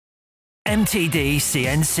MTD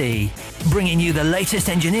CNC, bringing you the latest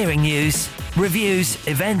engineering news, reviews,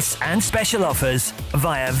 events and special offers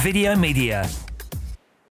via video media.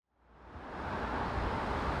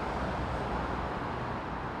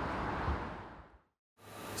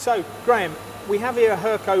 So, Graham, we have here a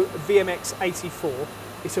Hurco VMX84.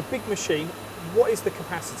 It's a big machine. What is the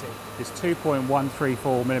capacity? It's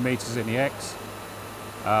 2.134 millimeters in the X,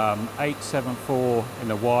 874 in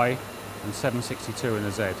the Y, and 762 in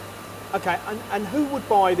the Z. Okay, and who would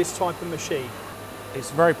buy this type of machine?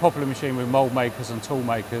 It's a very popular machine with mould makers and tool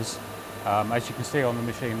makers. As you can see on the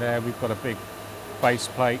machine there, we've got a big base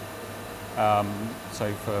plate.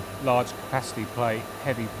 So for large capacity plate,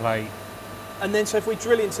 heavy plate. And then, so if we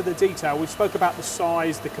drill into the detail, we spoke about the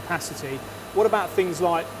size, the capacity. What about things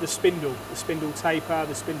like the spindle taper,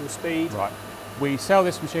 the spindle speed? Right. We sell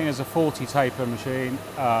this machine as a 40 taper machine.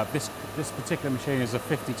 This particular machine is a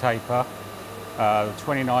 50 taper,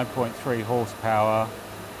 29.3 horsepower.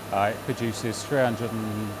 It produces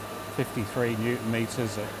 353 newton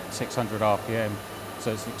meters at 600 RPM.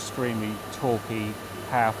 So it's an extremely torquey,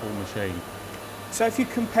 powerful machine. So if you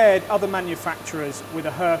compared other manufacturers with a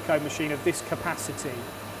Hurco machine of this capacity,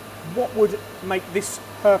 what would make this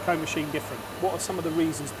Hurco machine different? What are some of the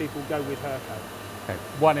reasons people go with Hurco? Okay.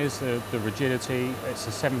 One is the rigidity. It's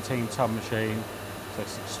a 17-ton machine, so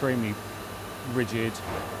it's extremely rigid.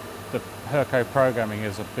 The Hurco programming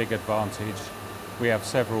is a big advantage. We have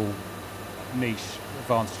several niche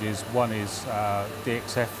advantages. One is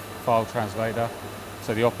DXF file translator,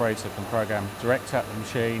 so the operator can program direct at the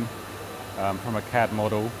machine from a CAD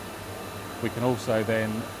model. We can also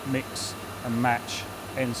then mix and match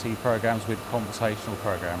NC programs with conversational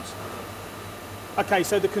programs. Okay,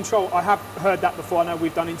 so the control, I have heard that before. I know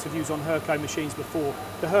we've done interviews on Hurco machines before.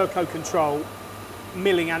 The Hurco control,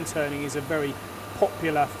 milling and turning, is a very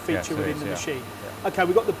popular feature within the machine. Yeah. Okay,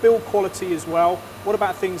 we've got the build quality as well. What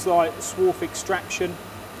about things like swarf extraction?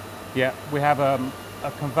 Yeah, we have a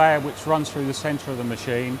conveyor which runs through the centre of the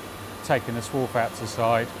machine, taking the swarf out to the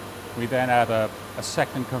side. We then add a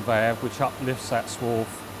second conveyor which uplifts that swarf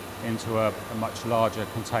into a much larger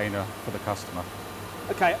container for the customer.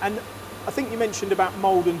 Okay, and I think you mentioned about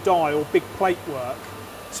mould and die or big plate work.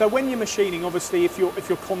 So when you're machining, obviously if you're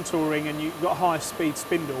contouring and you've got a higher speed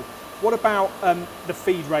spindle, what about the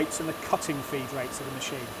feed rates and the cutting feed rates of the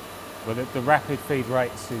machine? Well, the rapid feed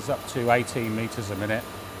rates is up to 18 meters a minute.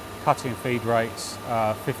 Cutting feed rates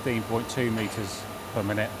are 15.2 meters per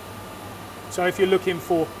minute. So if you're looking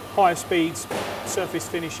for higher speeds, surface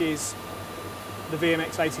finishes, the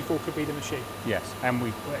VMX84 could be the machine. Yes, and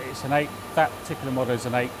it's an that particular model is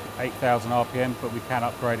an 8,000 RPM, but we can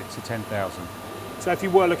upgrade it to 10,000. So if you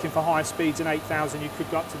were looking for higher speeds in 8,000, you could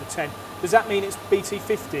go up to the 10. Does that mean it's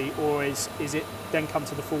BT50, or is it then come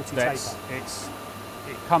to the 40 taper?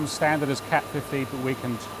 It comes standard as Cat 50, but we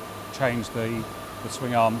can change the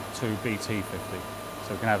swing arm to BT50,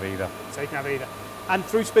 so we can have either. So you can have either. And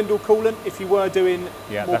through spindle coolant, if you were doing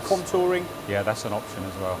more contouring? Yeah, that's an option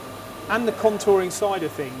as well. And the contouring side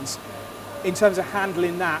of things, in terms of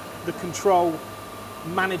handling that, the control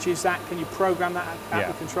manages that. Can you program that at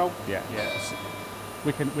the control? Yeah.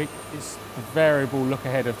 It's a variable look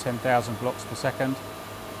ahead of 10,000 blocks per second,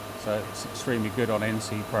 so it's extremely good on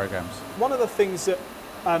NC programs. One of the things that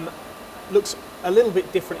looks a little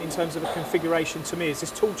bit different in terms of the configuration to me is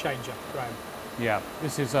this tool changer, Graham. Yeah,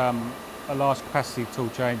 this is a large capacity tool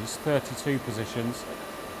change. It's 32 positions.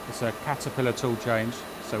 It's a Caterpillar tool change,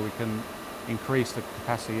 so we can increase the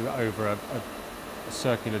capacity over a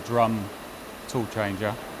circular drum tool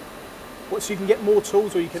changer. What, so you can get more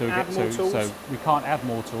tools, or you can add more tools? So we can't add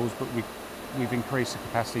more tools, but we've increased the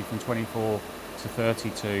capacity from 24 to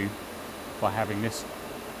 32 by having this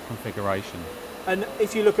configuration. And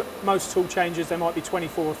if you look at most tool changers, they might be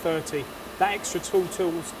 24 or 30. That extra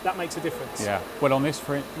tools, that makes a difference. Yeah. Well, on this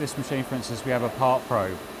machine, for instance, we have a part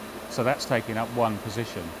probe, so that's taking up one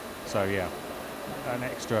position. So yeah, an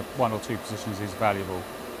extra 1 or 2 positions is valuable.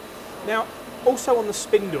 Now, also on the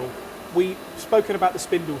spindle, we've spoken about the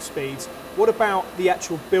spindle speeds. What about the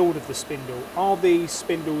actual build of the spindle? Are these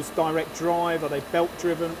spindles direct drive? Are they belt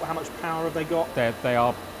driven? How much power have they got? They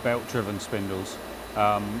are belt driven spindles.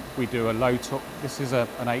 We do a low torque. This is an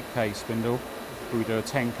 8K spindle. We do a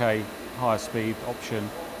 10K higher speed option,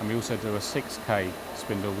 and we also do a 6K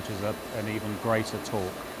spindle, which is an even greater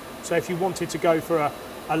torque. So if you wanted to go for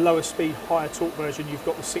a lower speed, higher torque version, you've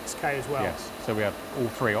got the 6K as well? Yes, so we have all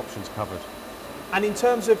 3 options covered. And in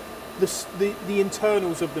terms of the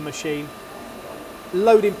internals of the machine,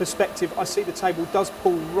 loading perspective, I see the table does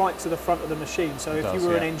pull right to the front of the machine. So if you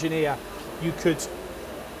were an engineer, you could,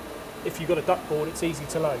 if you've got a duck board, it's easy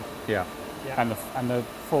to load. Yeah. Yeah. And the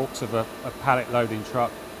forks of a pallet loading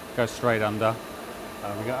truck go straight under.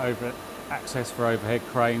 We got access for overhead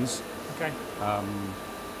cranes. Okay.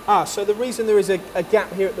 So the reason there is a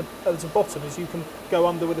gap here at the bottom is you can go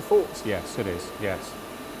under with the forks? Yes, it is, yes.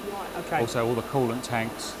 Right, okay. Also all the coolant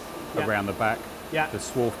tanks around the back. Yeah. The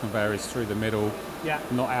swarf conveyor is through the middle,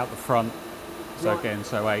 not out the front. So again,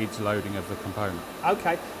 aids loading of the component.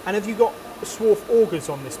 Okay. And have you got swarf augers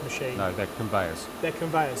on this machine? No, they're conveyors. They're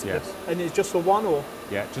conveyors? Yes. And it's just the one, or?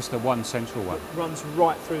 Yeah, just the one central one. It runs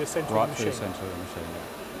right through the centre of the machine? Right through the centre of the machine,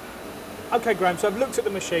 yeah. Okay, Graham, so I've looked at the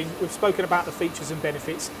machine, we've spoken about the features and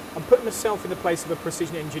benefits. I'm putting myself in the place of a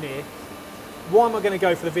precision engineer. Why am I going to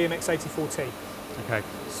go for the VMX84T? Okay,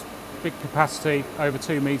 it's big capacity, over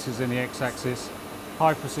 2 metres in the x-axis,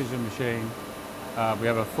 high precision machine. We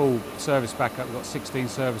have a full service backup. We've got 16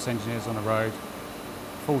 service engineers on the road,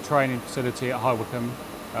 full training facility at High Wycombe.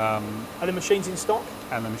 Are the machines in stock?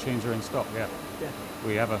 And the machines are in stock, yeah. Yeah.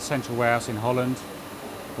 We have a central warehouse in Holland.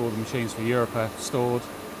 All the machines for Europe are stored.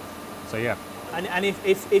 So yeah. And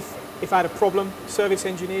if I had a problem, service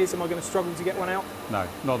engineers, am I going to struggle to get one out? No,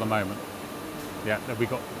 not at the moment. Yeah,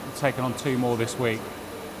 we've taken on 2 more this week.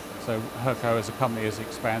 So Hurco as a company is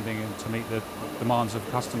expanding to meet the demands of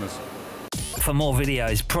customers. For more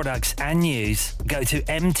videos, products and news, go to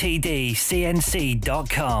mtdcnc.com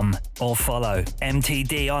or follow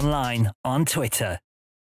MTD Online on Twitter.